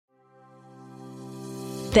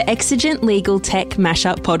The Exigent Legal Tech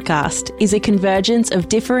Mashup podcast is a convergence of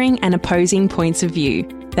differing and opposing points of view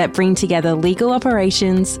that bring together legal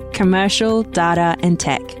operations, commercial, data, and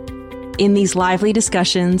tech. In these lively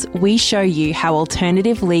discussions, we show you how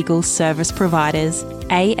alternative legal service providers,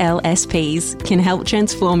 ALSPs, can help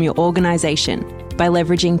transform your organisation by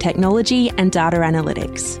leveraging technology and data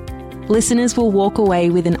analytics. Listeners will walk away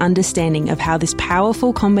with an understanding of how this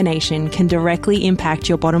powerful combination can directly impact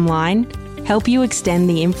your bottom line, help you extend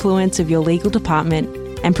the influence of your legal department,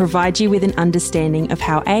 and provide you with an understanding of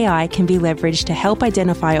how AI can be leveraged to help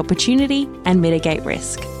identify opportunity and mitigate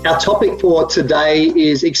risk. Our topic for today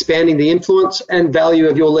is expanding the influence and value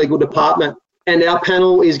of your legal department. And our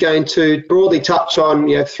panel is going to broadly touch on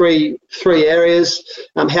three areas,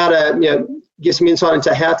 how to give some insight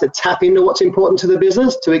into how to tap into what's important to the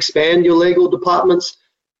business to expand your legal department's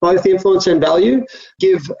both influence and value,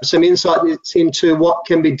 give some insight into what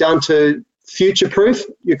can be done to future-proof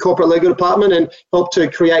your corporate legal department and help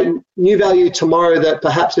to create new value tomorrow that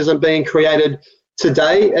perhaps isn't being created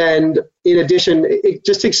today. And in addition,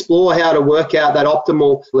 just explore how to work out that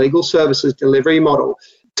optimal legal services delivery model.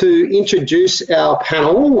 To introduce our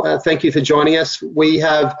panel, thank you for joining us. We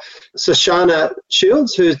have Shoshana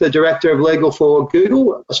Shields, who's the Director of Legal for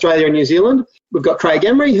Google, Australia and New Zealand. We've got Craig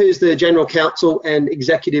Emery, who's the General Counsel and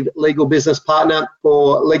Executive Legal Business Partner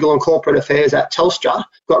for Legal and Corporate Affairs at Telstra.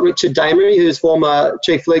 We've got Richard Damery, who's former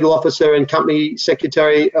Chief Legal Officer and Company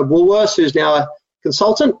Secretary of Woolworths, who's now a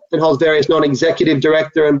consultant and holds various non-executive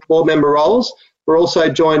director and board member roles. We're also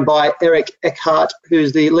joined by Eric Eckhart,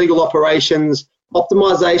 who's the Legal Operations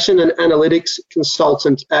Optimization and Analytics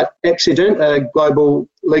Consultant at Exigent, a global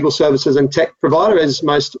legal services and tech provider, as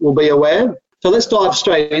most will be aware. So let's dive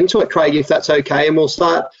straight into it, Craig, if that's okay. And we'll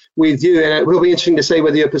start with you. And it will be interesting to see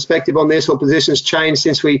whether your perspective on this or positions changed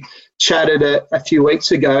since we chatted a few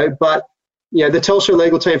weeks ago. But the Telstra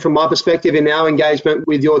legal team, from my perspective, in our engagement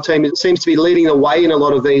with your team, it seems to be leading the way in a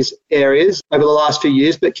lot of these areas over the last few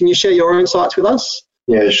years. But can you share your insights with us?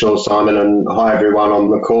 Yeah, sure, Simon, and hi everyone on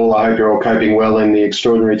the call. I hope you're all coping well in the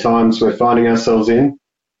extraordinary times we're finding ourselves in.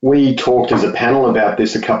 We talked as a panel about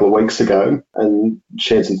this a couple of weeks ago and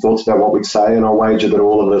shared some thoughts about what we'd say, and I wager that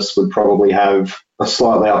all of us would probably have a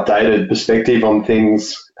slightly updated perspective on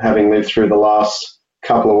things having lived through the last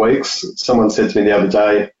couple of weeks. Someone said to me the other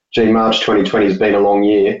day, March 2020 has been a long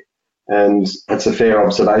year, and that's a fair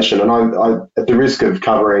observation. And I at the risk of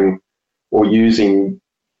covering or using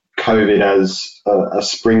COVID as a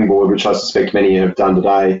springboard, which I suspect many have done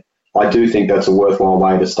today, I do think that's a worthwhile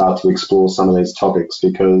way to start to explore some of these topics,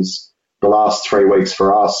 because the last 3 weeks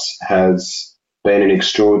for us has been an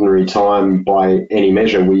extraordinary time by any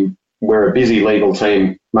measure. We're a busy legal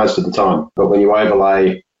team most of the time, but when you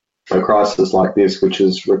overlay a crisis like this, which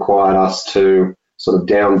has required us to sort of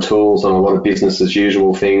down tools on a lot of business as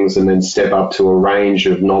usual things and then step up to a range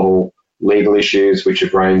of novel legal issues, which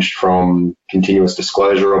have ranged from continuous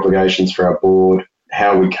disclosure obligations for our board,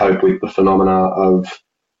 how we cope with the phenomena of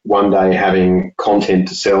one day having content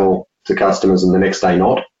to sell to customers and the next day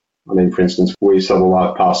not. I mean, for instance, we sell a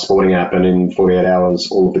Live Pass sporting app and in 48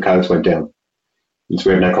 hours, all of the codes went down. So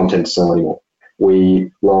we have no content to sell anymore.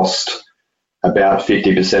 We lost about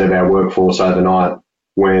 50% of our workforce overnight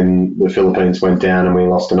when the Philippines went down, and we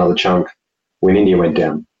lost another chunk when India went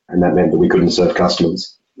down. And that meant that we couldn't serve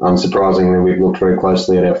customers. Unsurprisingly, we've looked very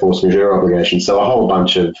closely at our force majeure obligations. So a whole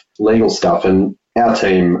bunch of legal stuff, and our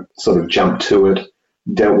team sort of jumped to it,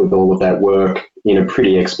 dealt with all of that work in a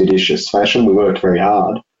pretty expeditious fashion. We worked very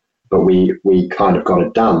hard, but we kind of got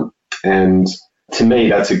it done. And to me,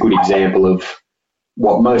 that's a good example of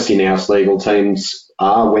what most in-house legal teams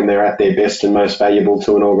are when they're at their best and most valuable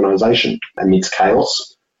to an organisation. Amidst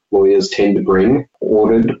chaos, lawyers tend to bring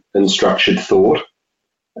ordered and structured thought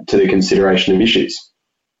to the consideration of issues.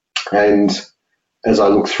 And as I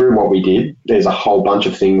look through what we did, there's a whole bunch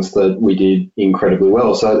of things that we did incredibly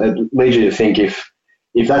well. So it leads you to think, if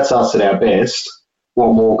that's us at our best,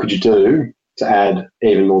 what more could you do to add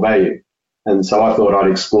even more value? And so I thought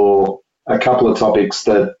I'd explore a couple of topics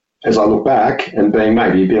that, as I look back and being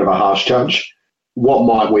maybe a bit of a harsh judge, what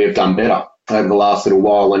might we have done better over the last little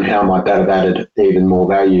while, and how might that have added even more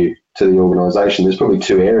value to the organisation? There's probably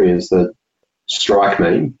two areas that strike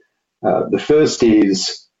me. The first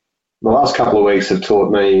is, the last couple of weeks have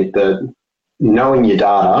taught me that knowing your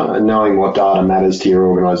data and knowing what data matters to your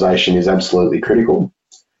organisation is absolutely critical.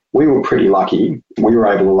 We were pretty lucky. We were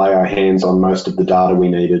able to lay our hands on most of the data we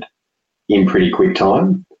needed in pretty quick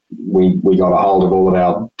time. We got a hold of all of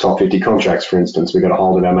our top 50 contracts, for instance. We got a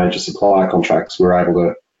hold of our major supplier contracts. We were able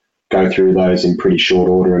to go through those in pretty short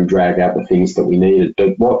order and drag out the things that we needed.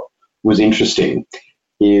 But what was interesting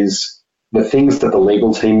is the things that the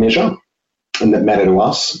legal team measure and that matter to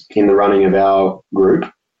us in the running of our group,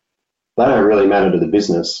 they don't really matter to the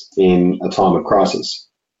business in a time of crisis.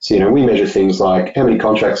 So, we measure things like how many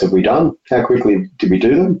contracts have we done, how quickly did we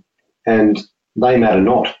do them, and they matter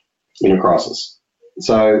not in a crisis.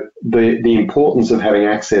 So the importance of having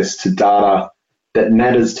access to data that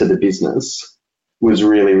matters to the business was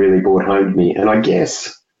really, really brought home to me. And I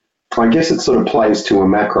guess it sort of plays to a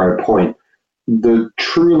macro point. The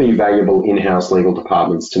truly valuable in-house legal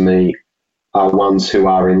departments to me are ones who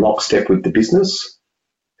are in lockstep with the business,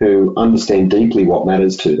 who understand deeply what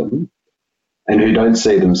matters to them, and who don't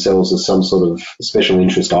see themselves as some sort of special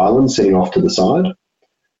interest island sitting off to the side.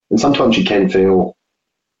 And sometimes you can feel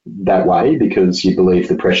that way because you believe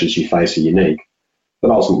the pressures you face are unique,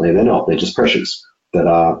 but ultimately they're not. They're just pressures that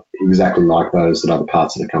are exactly like those that other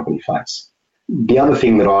parts of the company face. The other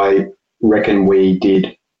thing that I reckon we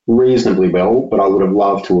did reasonably well, but I would have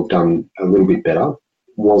loved to have done a little bit better,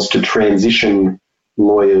 was to transition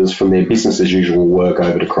lawyers from their business as usual work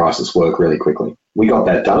over to crisis work really quickly. We got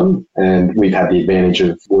that done, and we've had the advantage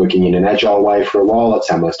of working in an agile way for a while. That's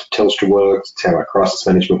how most of Telstra works. It's how our crisis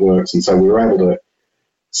management works. And so we were able to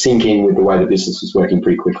sink in with the way the business was working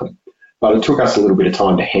pretty quickly. But it took us a little bit of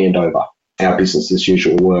time to hand over our business as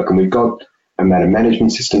usual work. And we've got a matter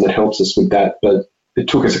management system that helps us with that, but it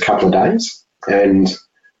took us a couple of days. And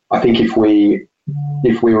I think if we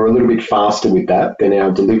were a little bit faster with that, then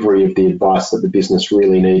our delivery of the advice that the business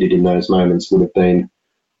really needed in those moments would have been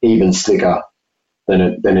even slicker than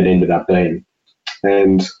it ended up being.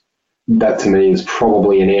 And that to me is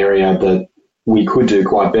probably an area that we could do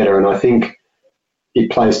quite better. And I think it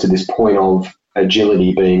plays to this point of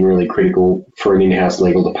agility being really critical for an in-house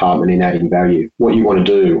legal department in adding value. What you want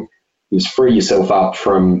to do is free yourself up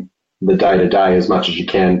from the day-to-day as much as you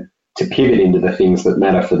can to pivot into the things that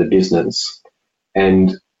matter for the business,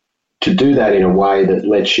 and to do that in a way that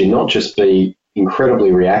lets you not just be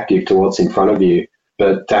incredibly reactive to what's in front of you,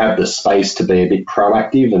 but to have the space to be a bit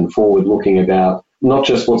proactive and forward-looking about not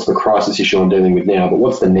just what's the crisis issue I'm dealing with now, but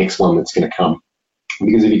what's the next one that's going to come.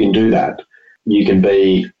 Because if you can do that, you can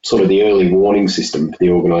be sort of the early warning system for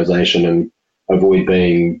the organisation and avoid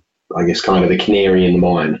being, I guess, kind of the canary in the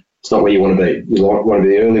mine. It's not where you want to be. You want to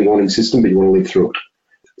be the early warning system, but you want to live through it.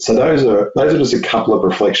 So those are just a couple of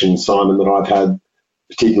reflections, Simon, that I've had,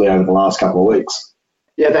 particularly over the last couple of weeks.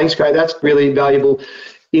 Yeah, thanks, Craig. That's really valuable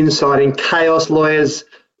insight. In chaos, lawyers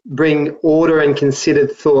bring order and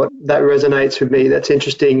considered thought. That resonates with me. That's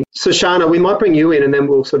interesting. So, Shana, we might bring you in, and then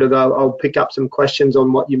we'll sort of I'll pick up some questions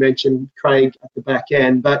on what you mentioned, Craig, at the back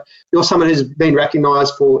end. But you're someone who's been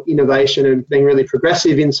recognised for innovation and being really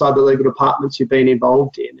progressive inside the legal departments you've been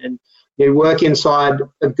involved in. And you work inside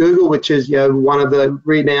of Google, which is one of the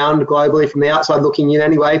renowned globally from the outside looking in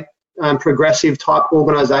anyway, progressive type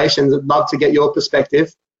organisations. I'd love to get your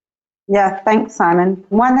perspective. Yeah, thanks, Simon.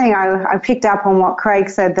 One thing I picked up on what Craig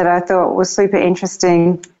said that I thought was super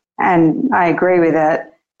interesting, and I agree with it,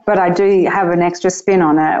 but I do have an extra spin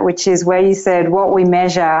on it, which is where you said what we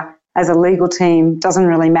measure as a legal team doesn't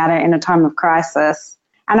really matter in a time of crisis.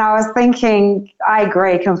 And I was thinking, I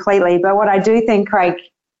agree completely, but what I do think, Craig,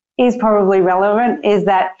 is probably relevant is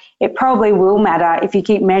that it probably will matter if you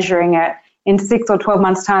keep measuring it. In 6 or 12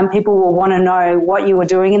 months' time, people will want to know what you were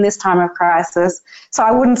doing in this time of crisis. So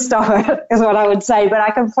I wouldn't stop it, is what I would say. But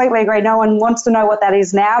I completely agree. No one wants to know what that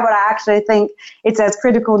is now, but I actually think it's as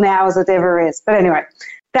critical now as it ever is. But anyway,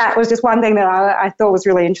 that was just one thing that I thought was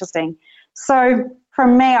really interesting. So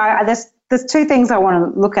from me, there's two things I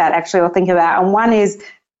want to look at, actually, or think about. And one is,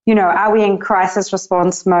 are we in crisis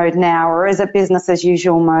response mode now, or is it business as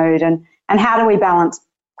usual mode? And how do we balance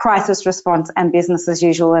crisis response and business as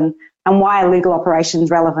usual, and why are legal operations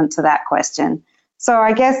relevant to that question? So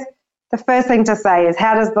I guess the first thing to say is,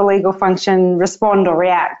 how does the legal function respond or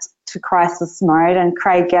react to crisis mode? And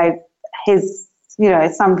Craig gave his,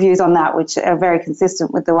 some views on that, which are very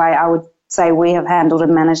consistent with the way I would say we have handled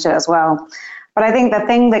and managed it as well. But I think the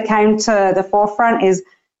thing that came to the forefront is,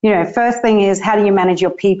 first thing is, how do you manage your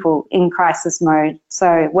people in crisis mode?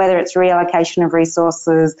 So whether it's reallocation of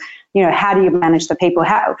resources, how do you manage the people?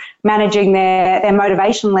 Managing their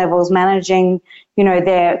motivation levels, managing,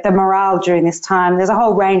 their morale during this time. There's a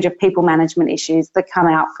whole range of people management issues that come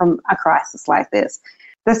out from a crisis like this.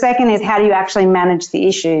 The second is, how do you actually manage the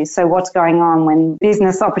issues? So what's going on when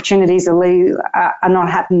business opportunities are not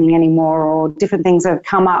happening anymore, or different things have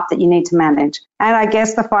come up that you need to manage? And I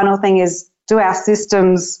guess the final thing is, do our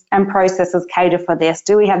systems and processes cater for this?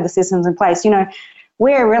 Do we have the systems in place?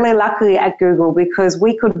 we're really lucky at Google because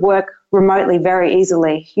we could work remotely very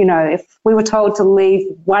easily. You know, if we were told to leave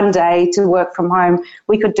one day to work from home,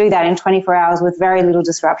 we could do that in 24 hours with very little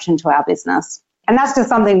disruption to our business. And that's just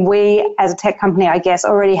something we as a tech company, I guess,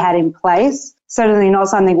 already had in place. Certainly not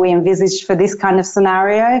something we envisaged for this kind of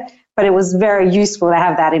scenario, but it was very useful to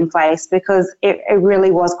have that in place because it really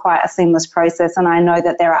was quite a seamless process. And I know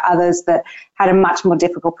that there are others that had a much more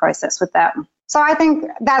difficult process with that. So I think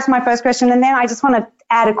that's my first question. And then I just want to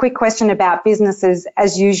add a quick question about businesses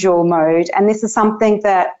as usual mode. And this is something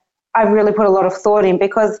that I've really put a lot of thought in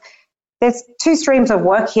because there's two streams of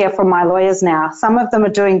work here from my lawyers now. Some of them are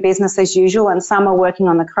doing business as usual and some are working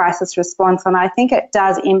on the crisis response. And I think it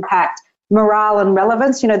does impact morale and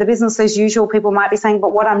relevance. You know, the business as usual, people might be saying,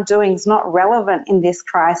 but what I'm doing is not relevant in this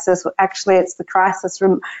crisis. Actually, it's the crisis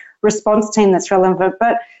response team that's relevant.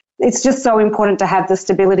 But it's just so important to have the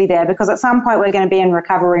stability there because at some point we're going to be in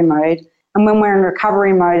recovery mode. And when we're in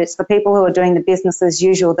recovery mode, it's the people who are doing the business as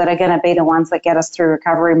usual that are going to be the ones that get us through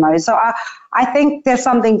recovery mode. So I think there's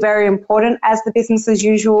something very important as the business as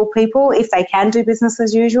usual people, if they can do business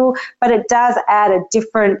as usual, but it does add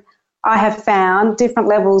I have found different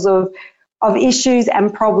levels of issues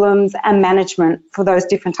and problems and management for those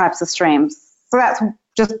different types of streams. So that's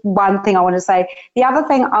just one thing I want to say. The other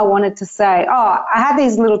thing I wanted to say, I had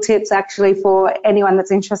these little tips actually for anyone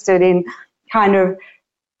that's interested in kind of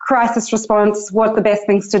crisis response, what the best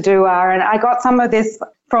things to do are. And I got some of this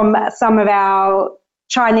from some of our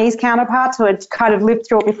Chinese counterparts who had kind of lived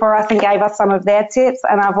through it before us and gave us some of their tips.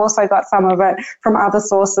 And I've also got some of it from other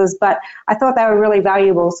sources, but I thought they were really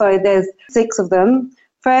valuable. So there's 6 of them.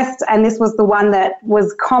 First, and this was the one that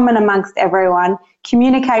was common amongst everyone,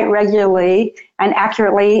 communicate regularly and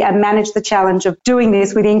accurately and manage the challenge of doing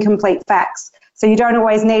this with incomplete facts. So you don't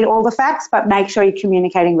always need all the facts, but make sure you're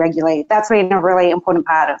communicating regularly. That's been a really important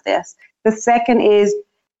part of this. The second is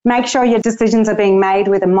make sure your decisions are being made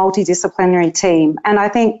with a multidisciplinary team. And I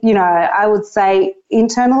think, you know, I would say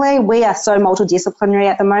internally, we are so multidisciplinary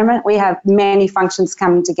at the moment. We have many functions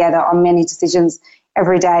coming together on many decisions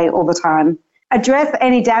every day, all the time. Address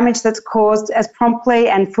any damage that's caused as promptly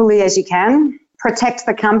and fully as you can. Protect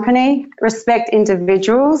the company, respect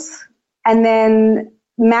individuals, and then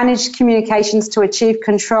manage communications to achieve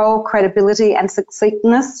control, credibility, and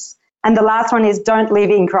succinctness. And the last one is don't live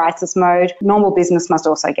in crisis mode. Normal business must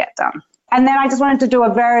also get done. And then I just wanted to do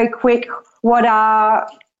a very quick, what are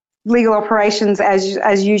legal operations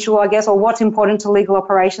as usual, I guess, or what's important to legal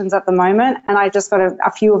operations at the moment. And I just got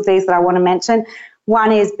a few of these that I want to mention.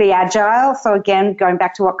 One is be agile. So again, going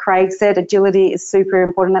back to what Craig said, agility is super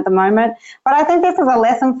important at the moment. But I think this is a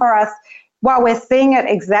lesson for us. While we're seeing it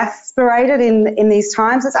exasperated in these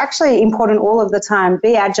times, it's actually important all of the time.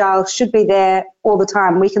 Be agile should be there all the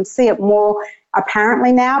time. We can see it more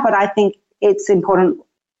apparently now, but I think it's important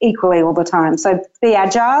equally all the time. So be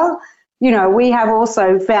agile. You know, we have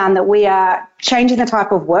also found that we are changing the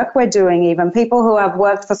type of work we're doing even. People who have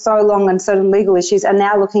worked for so long on certain legal issues are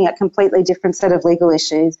now looking at completely different set of legal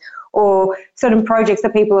issues, or certain projects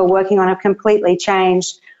that people are working on have completely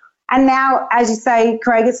changed. And now, as you say,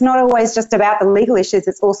 Craig, it's not always just about the legal issues,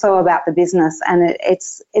 it's also about the business. And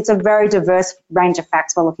it's a very diverse range of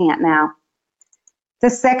facts we're looking at now. The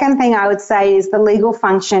second thing I would say is the legal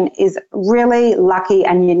function is really lucky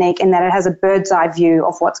and unique in that it has a bird's eye view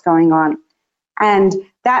of what's going on. And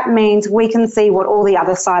that means we can see what all the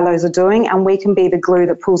other silos are doing and we can be the glue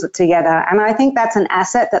that pulls it together. And I think that's an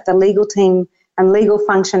asset that the legal team and legal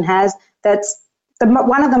function has. That's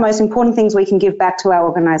one of the most important things we can give back to our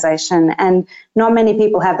organisation. And not many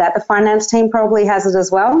people have that. The finance team probably has it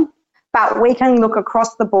as well. But we can look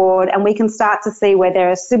across the board and we can start to see where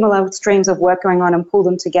there are similar streams of work going on and pull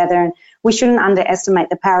them together. And we shouldn't underestimate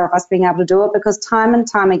the power of us being able to do it, because time and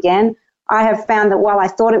time again, I have found that while I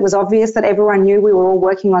thought it was obvious that everyone knew we were all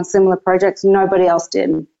working on similar projects, nobody else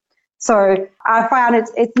did. So I found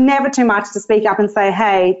it's never too much to speak up and say,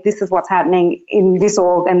 hey, this is what's happening in this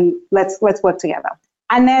org and let's work together.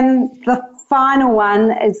 And then the final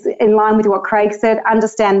one is in line with what Craig said,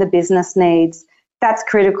 understand the business needs. That's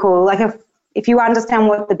critical. Like if you understand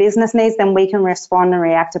what the business needs, then we can respond and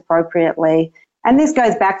react appropriately. And this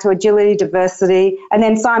goes back to agility, diversity, and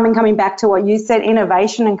then Simon, coming back to what you said,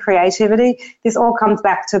 innovation and creativity. This all comes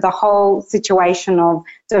back to the whole situation of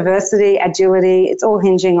diversity, agility. It's all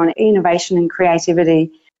hinging on innovation and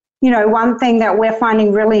creativity. You know, one thing that we're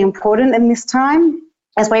finding really important in this time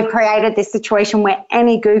is we've created this situation where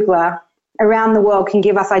any Googler around the world can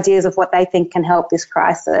give us ideas of what they think can help this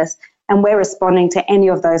crisis. and we're responding to any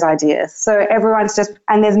of those ideas. So everyone's just,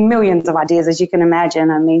 and there's millions of ideas, as you can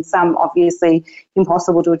imagine. I mean, some obviously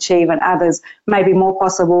impossible to achieve and others maybe more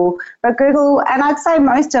possible. But Google, and I'd say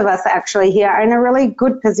most of us actually here, are in a really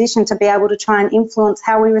good position to be able to try and influence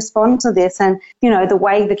how we respond to this and, you know, the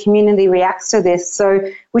way the community reacts to this. So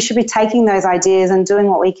we should be taking those ideas and doing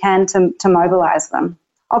what we can to mobilize them.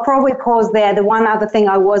 I'll probably pause there. The one other thing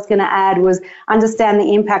I was going to add was understand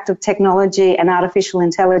the impact of technology and artificial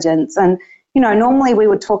intelligence. And, you know, normally we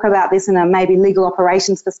would talk about this in a maybe legal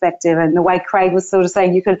operations perspective, and the way Craig was sort of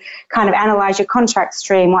saying you could kind of analyze your contract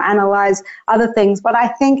stream or analyze other things. But I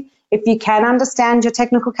think if you can understand your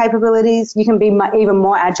technical capabilities, you can be even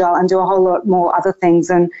more agile and do a whole lot more other things.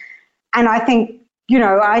 And I think, you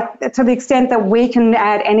know, to the extent that we can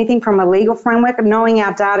add anything from a legal framework, knowing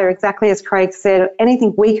our data, exactly as Craig said,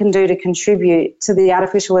 anything we can do to contribute to the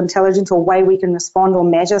artificial intelligence or way we can respond or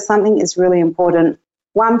measure something is really important.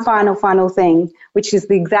 One final thing, which is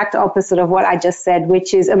the exact opposite of what I just said,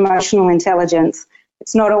 which is emotional intelligence.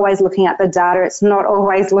 It's not always looking at the data. It's not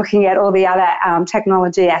always looking at all the other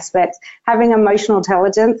technology aspects. Having emotional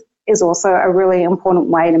intelligence is also a really important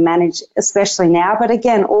way to manage, especially now. But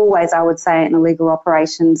again, always, I would say, in a legal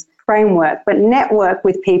operations framework. But network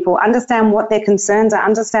with people, understand what their concerns are,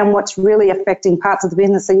 understand what's really affecting parts of the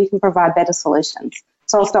business so you can provide better solutions.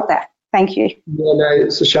 So I'll stop there. Thank you. Yeah, no,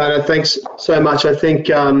 Shoshana, thanks so much. I think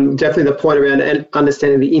definitely the point around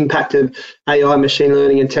understanding the impact of AI, machine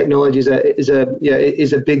learning, and technology is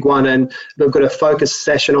a big one, and we've got a focus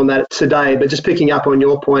session on that today. But just picking up on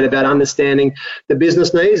your point about understanding the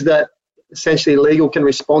business needs that essentially legal can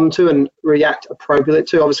respond to and react appropriately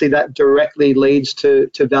to, obviously that directly leads to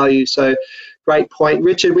value. So great point.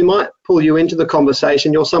 Richard, we might pull you into the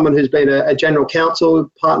conversation. You're someone who's been a general counsel,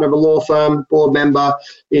 partner of a law firm, board member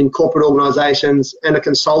in corporate organisations, and a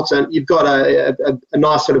consultant. You've got a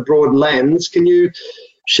nice sort of broad lens. Can you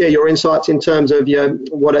share your insights in terms of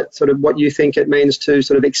what you think it means to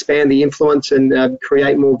sort of expand the influence and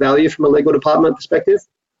create more value from a legal department perspective?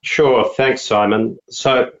 Sure. Thanks, Simon.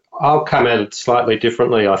 So I'll come at it slightly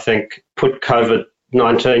differently. I think put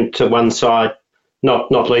COVID-19 to one side,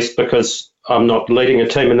 not least because I'm not leading a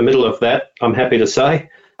team in the middle of that, I'm happy to say.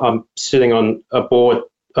 I'm sitting on a board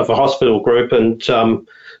of a hospital group and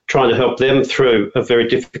trying to help them through a very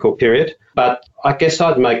difficult period. But I guess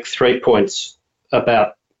I'd make 3 points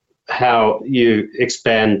about how you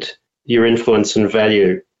expand your influence and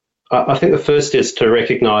value. I think the first is to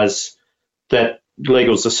recognise that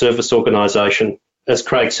legal's a service organisation. As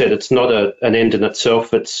Craig said, it's not an end in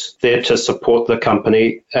itself. It's there to support the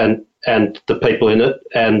company and the people in it,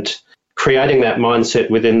 and creating that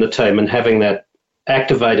mindset within the team and having that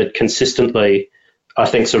activated consistently, I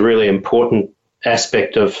think, is a really important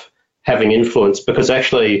aspect of having influence, because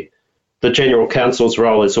actually the general counsel's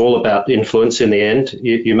role is all about influence in the end.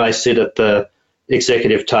 You may sit at the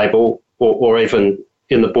executive table or even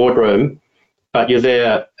in the boardroom, but you're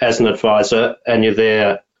there as an advisor and you're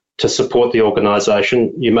there to support the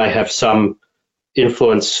organisation. You may have some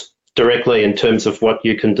influence directly in terms of what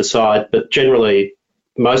you can decide, but generally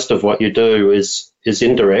most of what you do is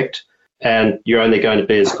indirect, and you're only going to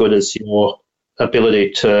be as good as your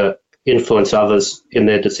ability to influence others in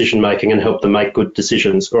their decision making and help them make good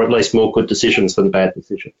decisions, or at least more good decisions than bad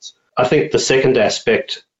decisions. I think the second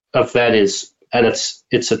aspect of that is, and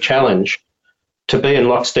it's a challenge, to be in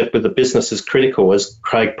lockstep with the business is critical, as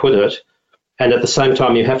Craig put it, and at the same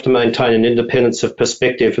time you have to maintain an independence of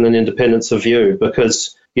perspective and an independence of view,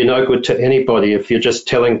 because you're no good to anybody if you're just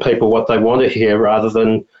telling people what they want to hear rather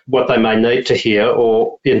than what they may need to hear,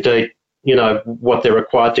 or indeed, you know, what they're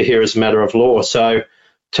required to hear as a matter of law. So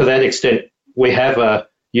to that extent, we have a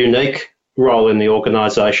unique role in the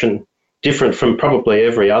organisation, different from probably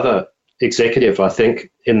every other executive, I think,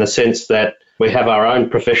 in the sense that we have our own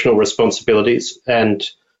professional responsibilities and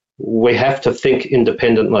we have to think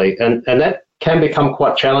independently. And that can become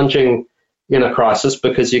quite challenging in a crisis,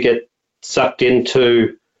 because you get sucked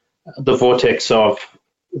into the vortex of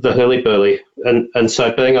the hurly-burly. And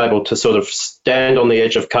so being able to sort of stand on the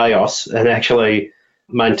edge of chaos and actually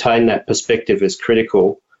maintain that perspective is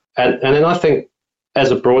critical. And then I think,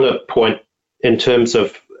 as a broader point in terms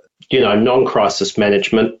of, you know, non-crisis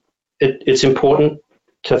management, it's important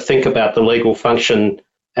to think about the legal function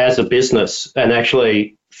as a business and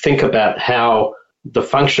actually think about how the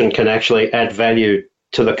function can actually add value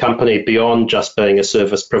to the company beyond just being a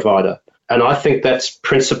service provider. And I think that's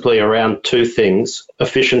principally around two things: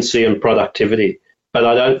 efficiency and productivity. But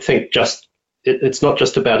I don't think it's not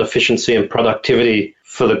just about efficiency and productivity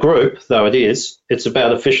for the group, though it is. It's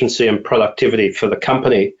about efficiency and productivity for the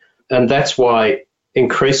company. And that's why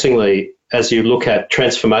increasingly as you look at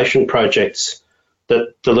transformation projects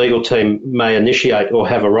that the legal team may initiate or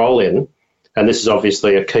have a role in, and this is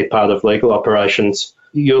obviously a key part of legal operations,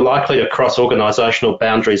 you're likely to cross organisational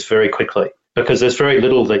boundaries very quickly because there's very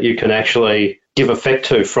little that you can actually give effect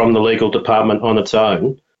to from the legal department on its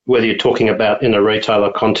own, whether you're talking about in a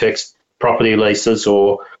retailer context, property leases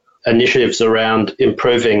or initiatives around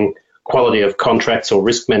improving quality of contracts or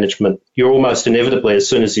risk management. You're almost inevitably, as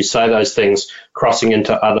soon as you say those things, crossing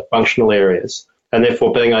into other functional areas. And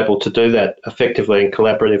therefore being able to do that effectively and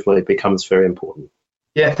collaboratively becomes very important.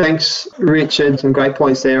 Yeah, thanks, Richard. Some great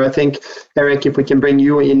points there. I think, Eric, if we can bring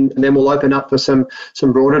you in, and then we'll open up for some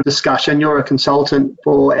broader discussion. You're a consultant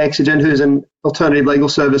for Exigent, who's an alternative legal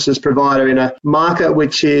services provider in a market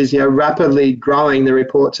which is rapidly growing. The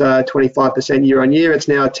reports are 25% year on year. It's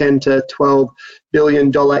now a $10 to $12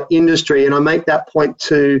 billion industry. And I make that point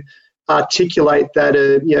to articulate that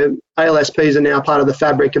ALSPs are now part of the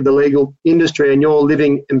fabric of the legal industry, and you're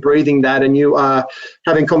living and breathing that, and you are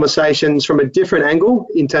having conversations from a different angle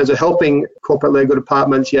in terms of helping corporate legal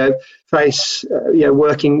departments face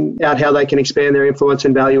working out how they can expand their influence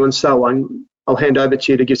and value and so on. I'll hand over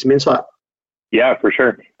to you to give some insight. Yeah, for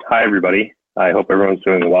sure. Hi, everybody. I hope everyone's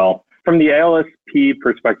doing well. From the ALSP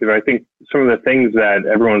perspective, I think some of the things that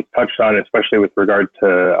everyone's touched on, especially with regard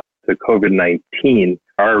to COVID-19,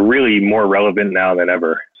 are really more relevant now than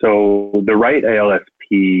ever. So the right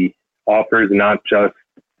ALSP offers not just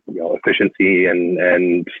efficiency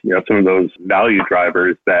and some of those value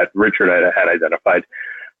drivers that Richard had identified,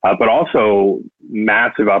 but also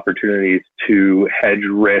massive opportunities to hedge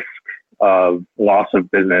risk of loss of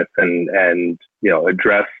business and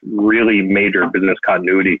address really major business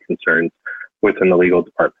continuity concerns within the legal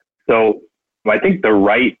department. So I think the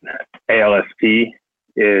right ALSP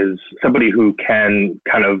is somebody who can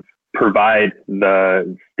kind of provide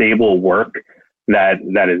the stable work that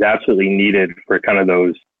is absolutely needed for kind of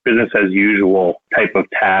those business as usual type of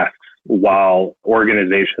tasks, while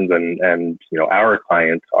organizations and our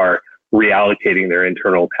clients are reallocating their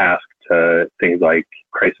internal tasks to things like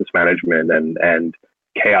crisis management and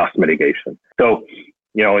chaos mitigation. So,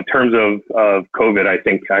 in terms of COVID, I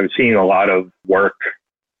think I'm seeing a lot of work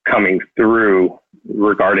coming through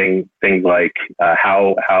regarding things like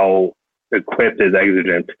how equipped is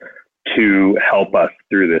Exigent to help us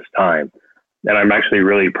through this time. And I'm actually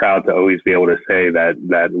really proud to always be able to say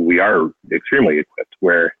that we are extremely equipped,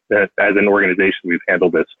 where as an organization, we've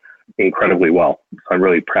handled this incredibly well. So I'm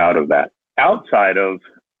really proud of that. Outside of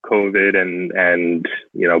COVID and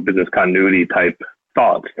business continuity type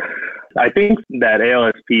thoughts, I think that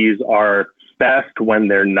ALSPs are best when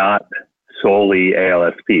they're not solely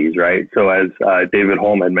ALSPs, right? So as David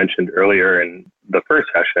Holm had mentioned earlier in the first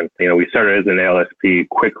session, we started as an ALSP,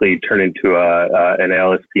 quickly turned into an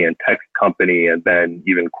ALSP and tech company, and then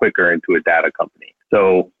even quicker into a data company.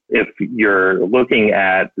 So if you're looking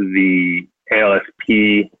at the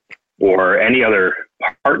ALSP or any other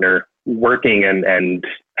partner working and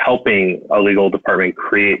helping a legal department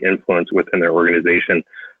create influence within their organization,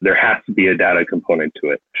 there has to be a data component to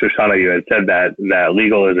it. Shoshana, you had said that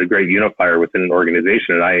legal is a great unifier within an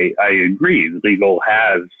organization, and I agree. Legal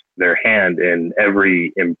has their hand in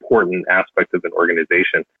every important aspect of an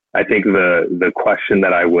organization. I think the question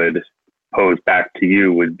that I would pose back to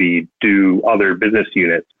you would be, do other business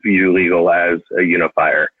units view legal as a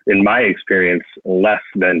unifier? In my experience, less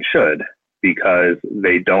than should, because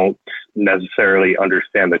they don't necessarily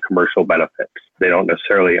understand the commercial benefits. They don't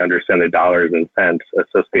necessarily understand the dollars and cents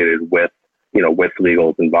associated with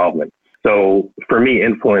legal's involvement. So for me,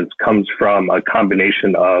 influence comes from a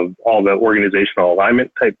combination of all the organizational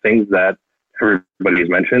alignment type things that everybody's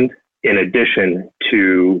mentioned, in addition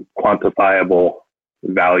to quantifiable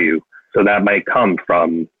value. So that might come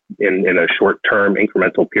from, in a short-term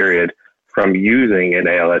incremental period, from using an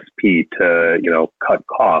ALSP to, cut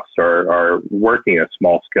costs or working a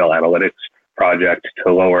small-scale analytics project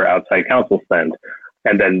to lower outside counsel spend.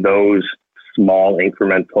 And then those small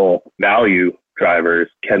incremental value drivers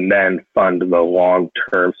can then fund the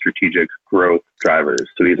long-term strategic growth drivers.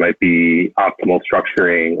 So these might be optimal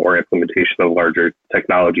structuring or implementation of larger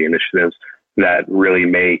technology initiatives that really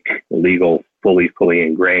make legal fully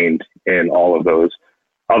ingrained in all of those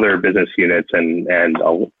other business units and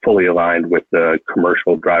fully aligned with the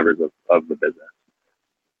commercial drivers of the business.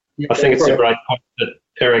 I think it's a great point that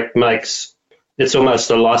Eric makes. It's almost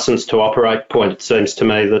a license to operate point, it seems to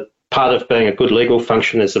me, that part of being a good legal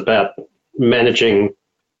function is about managing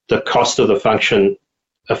the cost of the function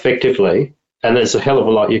effectively. And there's a hell of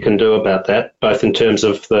a lot you can do about that, both in terms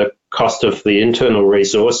of the cost of the internal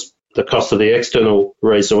resource, the cost of the external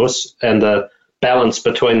resource, and the balance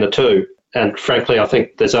between the two. And frankly, I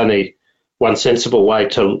think there's only one sensible way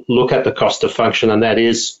to look at the cost of function, and that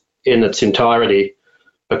is in its entirety,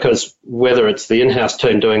 because whether it's the in-house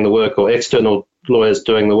team doing the work or external lawyers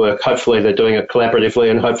doing the work, hopefully they're doing it collaboratively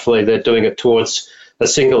and hopefully they're doing it towards a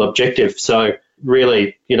single objective. So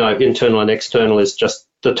really, internal and external is just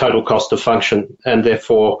the total cost of function, and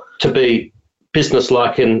therefore to be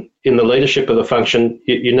business-like in the leadership of the function,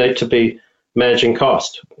 you need to be managing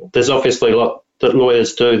cost. There's obviously a lot that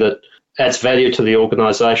lawyers do that adds value to the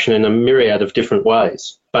organisation in a myriad of different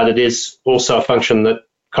ways, but it is also a function that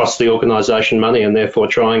costs the organisation money, and therefore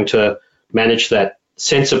trying to manage that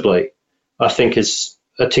sensibly, I think, is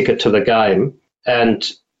a ticket to the game. And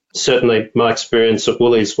certainly my experience at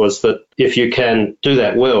Woolies was that if you can do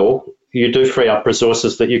that well, you do free up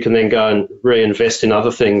resources that you can then go and reinvest in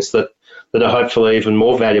other things that are hopefully even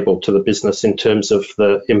more valuable to the business in terms of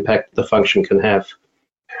the impact the function can have.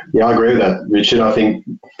 Yeah, I agree with that, Richard. I think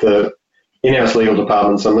the in-house legal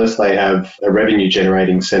departments, unless they have a revenue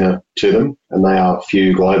generating centre to them, and they are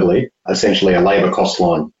few globally, essentially a labour cost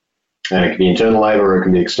line. And it can be internal labour or it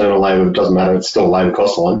can be external labour, it doesn't matter, it's still a labour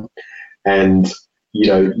cost line. And,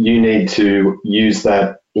 you need to use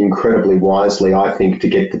that incredibly wisely, I think, to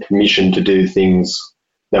get the permission to do things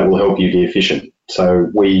that will help you be efficient. So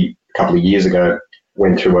we, a couple of years ago,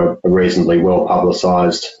 went through a reasonably well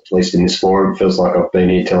publicised, at least in this forum, it feels like I've been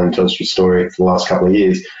here telling Telstra's story for the last couple of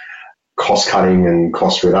years, cost-cutting and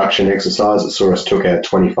cost reduction exercise that saw us took out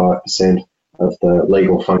 25% of the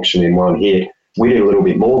legal function in one hit. We did a little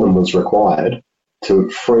bit more than was required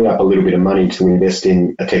to free up a little bit of money to invest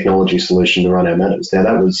in a technology solution to run our matters. Now,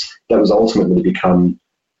 that was ultimately to become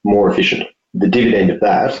more efficient. The dividend of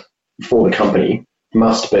that for the company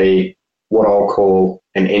must be what I'll call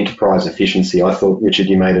an enterprise efficiency. I thought, Richard,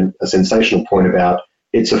 you made a sensational point about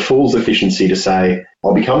it's a fool's efficiency to say,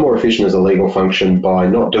 I'll become more efficient as a legal function by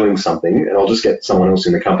not doing something and I'll just get someone else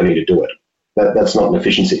in the company to do it. That's not an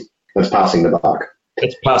efficiency. That's passing the buck.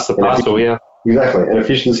 It's pass the parcel, yeah. Exactly. And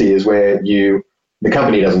efficiency is where the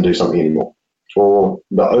company doesn't do something anymore, or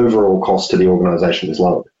the overall cost to the organisation is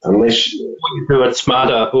lowered. Unless you do it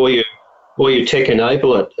smarter, or you tech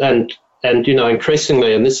enable it, and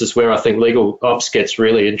increasingly, and this is where I think legal ops gets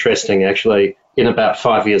really interesting. Actually, in about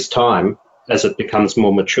 5 years' time, as it becomes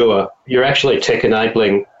more mature, you're actually tech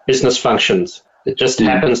enabling business functions. It just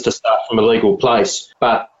happens to start from a legal place,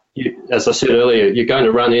 but as I said earlier, you're going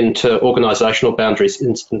to run into organisational boundaries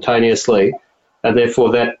instantaneously, and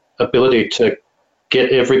therefore that ability to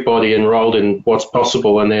get everybody enrolled in what's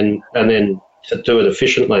possible and then to do it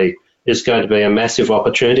efficiently is going to be a massive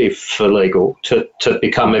opportunity for legal to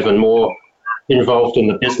become even more involved in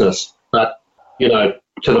the business. But, to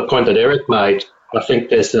the point that Eric made, I think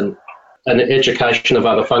there's an education of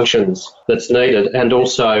other functions that's needed, and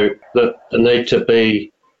also the need to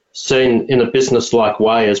be seen in a business-like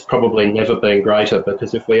way has probably never been greater,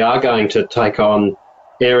 because if we are going to take on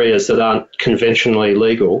areas that aren't conventionally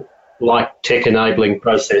legal, like tech enabling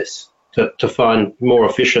process, to find more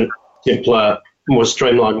efficient, simpler, more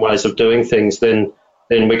streamlined ways of doing things, then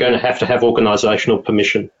we're going to have organisational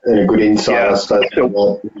permission. And a good insight, I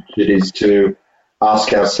suppose, it is to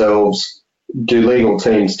ask ourselves, do legal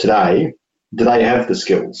teams today, do they have the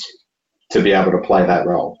skills to be able to play that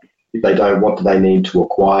role? If they don't, what do they need to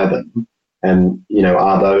acquire them? And,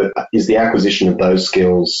 is the acquisition of those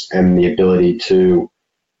skills and the ability to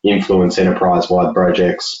influence enterprise-wide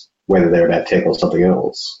projects, whether they're about tech or something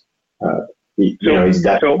else, is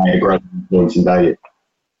that a great influence and value?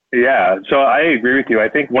 Yeah, so I agree with you. I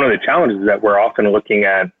think one of the challenges is that we're often looking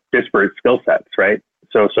at disparate skill sets, right?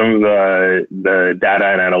 So some of the data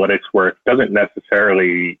and analytics work doesn't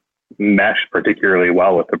necessarily mesh particularly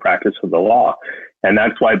well with the practice of the law. And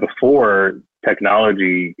that's why before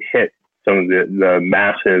technology hit some of the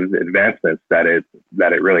massive advancements that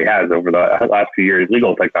it really has over the last few years,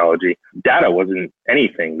 legal technology, data wasn't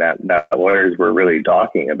anything that lawyers were really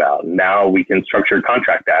talking about. Now we can structure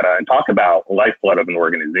contract data and talk about lifeblood of an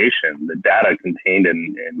organization. The data contained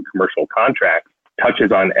in commercial contracts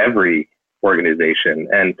touches on every organization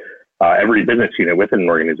and every business unit within an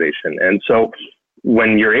organization. And so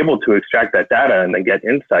when you're able to extract that data and then get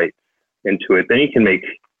insights into it, then you can make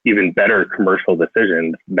even better commercial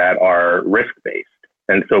decisions that are risk-based.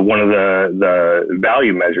 And so one of the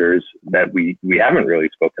value measures that we haven't really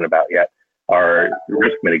spoken about yet are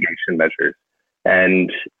risk mitigation measures.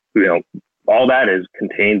 And, all that is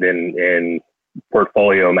contained in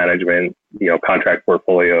portfolio management, contract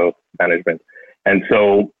portfolio management. And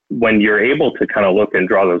so when you're able to kind of look and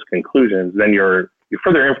draw those conclusions, then you're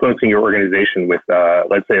further influencing your organization with,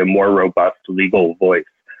 let's say, a more robust legal voice,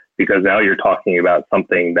 because now you're talking about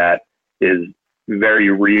something that is very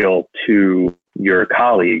real to your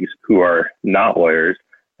colleagues who are not lawyers,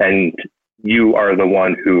 and you are the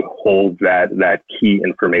one who holds that key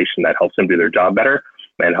information that helps them do their job better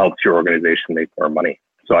and helps your organization make more money.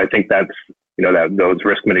 So I think that's, that those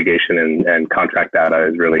risk mitigation and contract data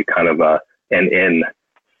is really kind of an in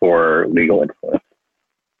for legal influence.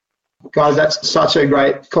 Guys, that's such a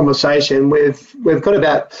great conversation. We've got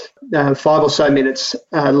about 5 or so minutes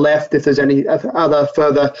left if there's any other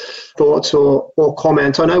further thoughts or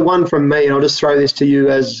comments. I know one from me, and I'll just throw this to you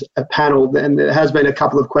as a panel, and there has been a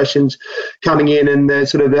couple of questions coming in, and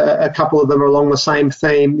there's sort of a couple of them are along the same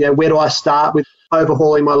theme. Where do I start with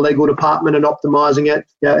overhauling my legal department and optimizing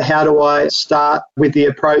it? How do I start with the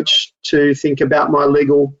approach to think about my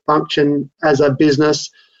legal function as a business?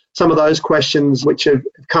 Some of those questions which have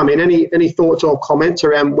come in. Any thoughts or comments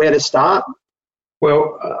around where to start?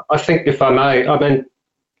 Well, I think if I may,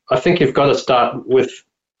 I think you've got to start with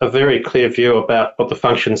a very clear view about what the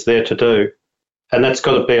function's there to do. And that's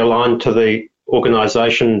got to be aligned to the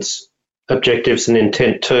organisation's objectives and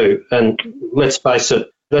intent too. And let's face it,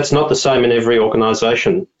 that's not the same in every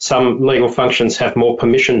organisation. Some legal functions have more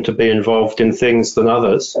permission to be involved in things than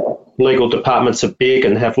others. Legal departments are big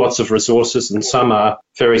and have lots of resources, and some are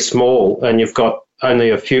very small, and you've got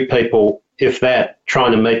only a few people, if that,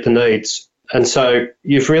 trying to meet the needs. And so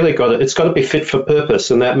you've really got to, it's got to be fit for purpose,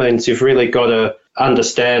 and that means you've really got to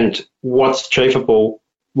understand what's achievable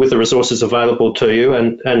with the resources available to you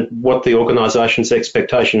and what the organisation's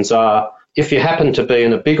expectations are. If you happen to be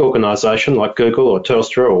in a big organisation like Google or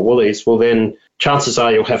Telstra or Woolies, well then chances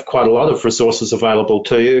are you'll have quite a lot of resources available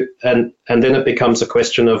to you, and then it becomes a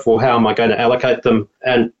question of, well, how am I going to allocate them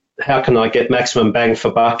and how can I get maximum bang for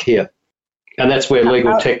buck here? And that's where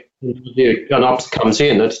legal tech and ops comes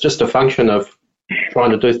in. It's just a function of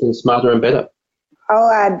trying to do things smarter and better. I'll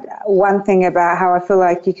add one thing about how I feel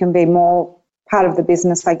like you can be more part of the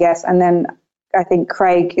business, I guess, and then I think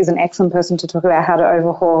Craig is an excellent person to talk about how to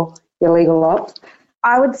overhaul your legal ops.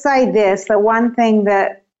 I would say this, that one thing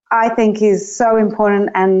that I think is so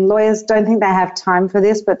important, and lawyers don't think they have time for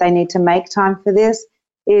this, but they need to make time for this,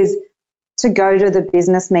 is to go to the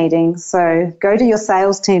business meetings. So go to your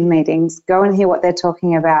sales team meetings, go and hear what they're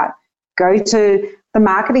talking about. Go to the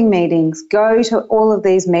marketing meetings, go to all of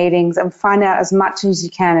these meetings and find out as much as you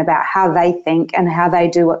can about how they think and how they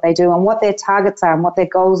do what they do and what their targets are and what their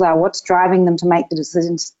goals are, what's driving them to make the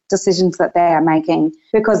decisions that they are making,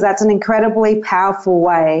 because that's an incredibly powerful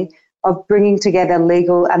way of bringing together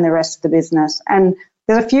legal and the rest of the business. And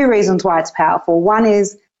there's a few reasons why it's powerful. One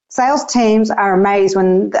is sales teams are amazed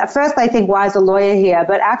when at first they think, why is a lawyer here?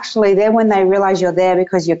 But actually then when they realize you're there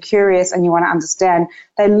because you're curious and you want to understand,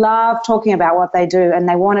 they love talking about what they do and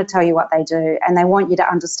they want to tell you what they do and they want you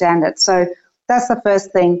to understand it. So that's the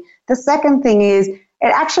first thing. The second thing is it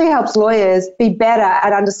actually helps lawyers be better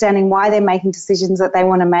at understanding why they're making decisions that they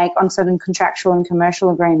want to make on certain contractual and commercial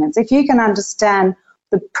agreements. If you can understand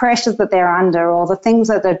the pressures that they're under or the things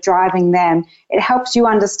that are driving them, it helps you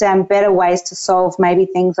understand better ways to solve maybe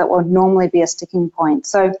things that would normally be a sticking point.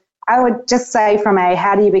 So I would just say from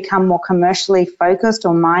how do you become more commercially focused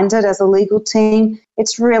or minded as a legal team,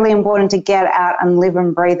 it's really important to get out and live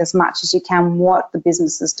and breathe as much as you can what the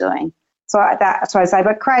business is doing. So that's what I say.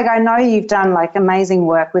 But Craig, I know you've done like amazing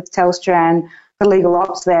work with Telstra and the legal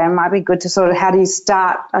ops there. It might be good to sort of, how do you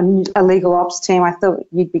start a legal ops team? I thought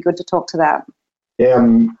you'd be good to talk to that. Yeah,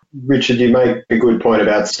 Richard, you make a good point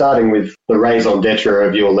about starting with the raison d'etre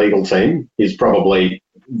of your legal team is probably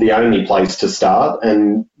the only place to start,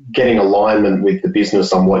 and getting alignment with the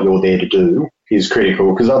business on what you're there to do is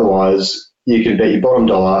critical, because otherwise you can bet your bottom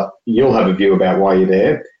dollar you'll have a view about why you're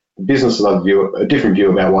there, the business will have a different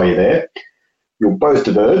view about why you're there, you'll both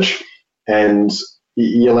diverge, and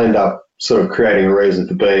you'll end up sort of creating a reason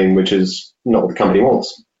for being which is not what the company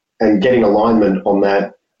wants. And getting alignment on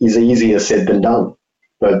that is easier said than done.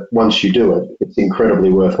 But once you do it, it's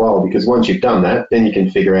incredibly worthwhile, because once you've done that, then you can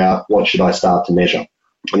figure out what should I start to measure.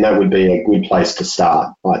 And that would be a good place to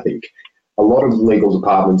start, I think. A lot of legal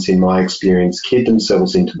departments, in my experience, kid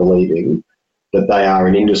themselves into believing that they are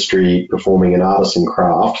an industry performing an artisan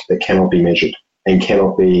craft that cannot be measured and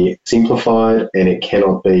cannot be simplified and it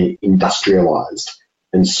cannot be industrialized.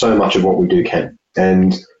 And so much of what we do can.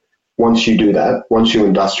 And once you do that, once you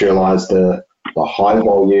industrialize the high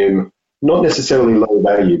volume, not necessarily low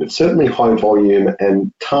value, but certainly high volume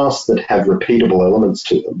and tasks that have repeatable elements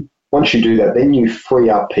to them. Once you do that, then you free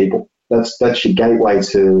up people. That's your gateway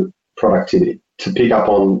to productivity. To pick up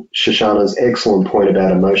on Shoshana's excellent point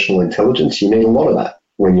about emotional intelligence, you need a lot of that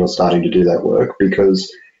when you're starting to do that work,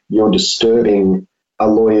 because you're disturbing a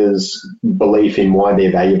lawyer's belief in why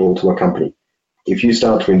they're valuable to a company. If you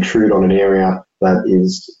start to intrude on an area that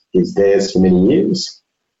is is theirs for many years.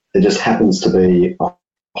 It just happens to be a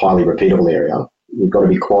highly repeatable area. You've got to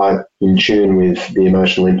be quite in tune with the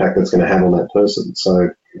emotional impact that's going to have on that person. So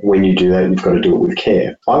when you do that, you've got to do it with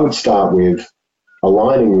care. I would start with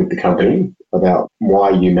aligning with the company about why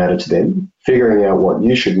you matter to them, figuring out what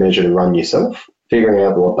you should measure to run yourself, figuring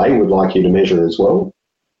out what they would like you to measure as well,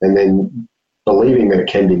 and then believing that it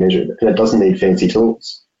can be measured. And it doesn't need fancy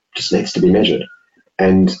tools, it just needs to be measured.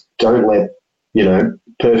 And don't let,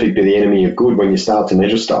 perfect be the enemy of good when you start to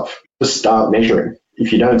measure stuff. Just start measuring.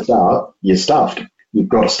 If you don't start, you're stuffed. You've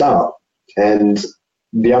got to start. And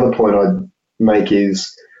the other point I'd make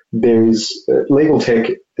is legal tech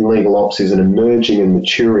and legal ops is an emerging and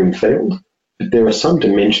maturing field, but there are some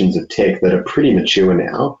dimensions of tech that are pretty mature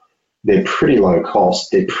now. They're pretty low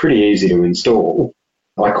cost. They're pretty easy to install.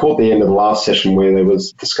 I caught the end of the last session where there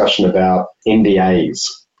was discussion about NDAs.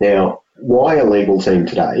 Now, why a legal team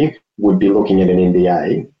today would be looking at an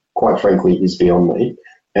NDA, quite frankly, is beyond me.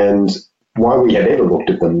 And why we have ever looked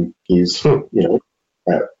at them is,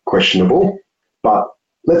 questionable. But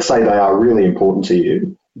let's say they are really important to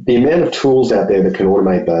you. The amount of tools out there that can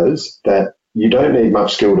automate those that you don't need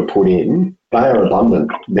much skill to put in, they are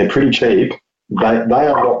abundant. They're pretty cheap. They are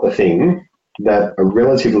not the thing that a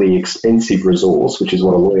relatively expensive resource, which is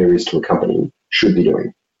what a lawyer is to a company, should be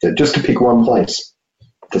doing. So just to pick one place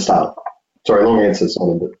to start. Sorry, long answer,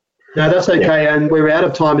 Simon, but no, that's okay. Yeah. And we're out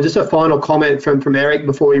of time. But just a final comment from Eric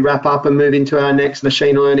before we wrap up and move into our next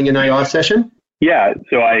machine learning and AI session. Yeah,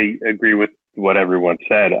 so I agree with what everyone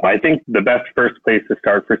said. I think the best first place to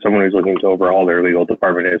start for someone who's looking to overhaul their legal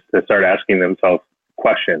department is to start asking themselves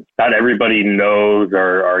questions. Not everybody knows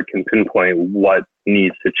or can pinpoint what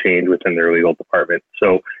needs to change within their legal department.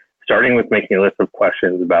 So starting with making a list of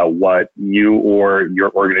questions about what you or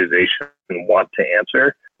your organization want to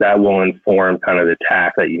answer, that will inform kind of the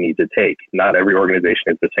tack that you need to take. Not every organization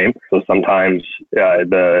is the same. So sometimes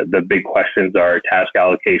the big questions are task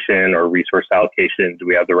allocation or resource allocation. Do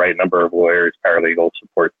we have the right number of lawyers, paralegals,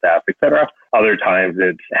 support staff, et cetera? Other times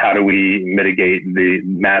it's how do we mitigate the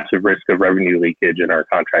massive risk of revenue leakage in our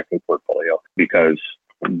contracting portfolio because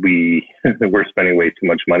we're spending way too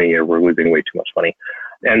much money or we're losing way too much money.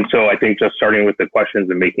 And so I think just starting with the questions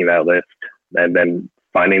and making that list and then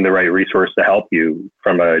finding the right resource to help you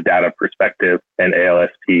from a data perspective, an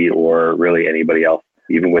ALSP or really anybody else,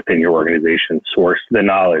 even within your organization, source the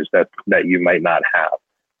knowledge that you might not have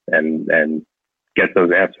and get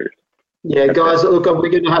those answers. Yeah, guys, look,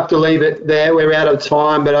 we're going to have to leave it there. We're out of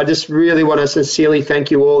time, but I just really want to sincerely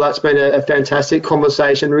thank you all. That's been a fantastic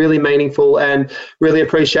conversation, really meaningful, and really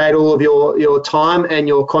appreciate all of your time and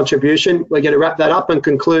your contribution. We're going to wrap that up and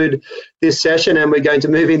conclude this session, and we're going to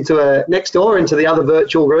move into next door into the other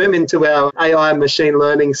virtual room, into our AI machine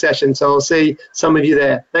learning session. So I'll see some of you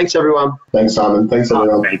there. Thanks, everyone. Thanks, Simon. Thanks,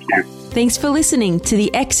 everyone. Thank you. Thanks for listening to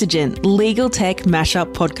the Exigent Legal Tech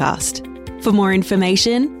Mashup podcast. For more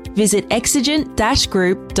information, visit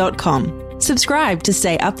exigent-group.com. Subscribe to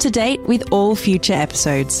stay up to date with all future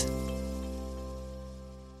episodes.